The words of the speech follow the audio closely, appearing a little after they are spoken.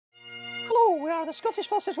Hello, we are the Scottish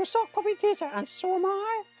Falsetto Sock Puppet Theatre, and so am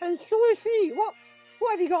I, and so is he. What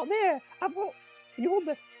have you got there? Can you hold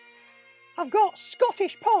this? I've got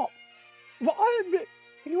Scottish pop. What iron brew?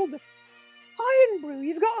 Can you hold this? Iron brew.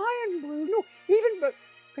 You've got iron brew. No,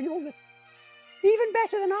 can you hold this? Even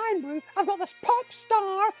better than iron brew, I've got this pop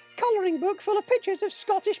star colouring book full of pictures of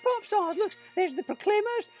Scottish pop stars. Look, there's the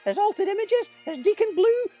Proclaimers, there's Altered Images, there's Deacon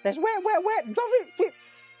Blue, there's Wet, Wet, Wet.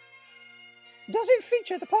 Does it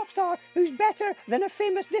feature the pop star who's better than a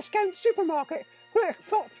famous discount supermarket? Which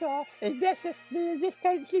pop star is better than a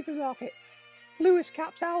discount supermarket? Lewis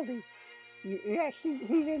Capsaldi. Yes, he's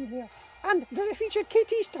in here. And does it feature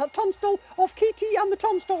Katie Tunstall of Katie and the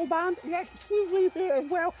Tunstall Band? Yes, she's in here as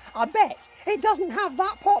well. I bet it doesn't have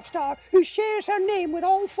that pop star who shares her name with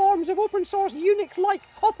all forms of open source Unix-like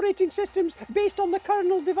operating systems based on the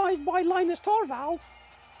kernel devised by Linus Torvald.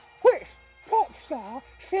 Which pop star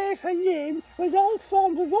shares her name with all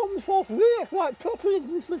forms of open source Unix-like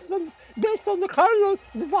operating systems based on the kernel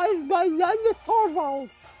devised by Linus Torvald?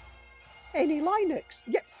 Any Linux?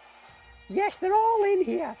 Yep. Yes, they're all in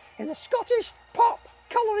here, in the Scottish Pop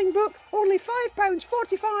colouring book, only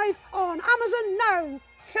 £5.45 on Amazon now.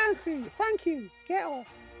 Thank you, get off.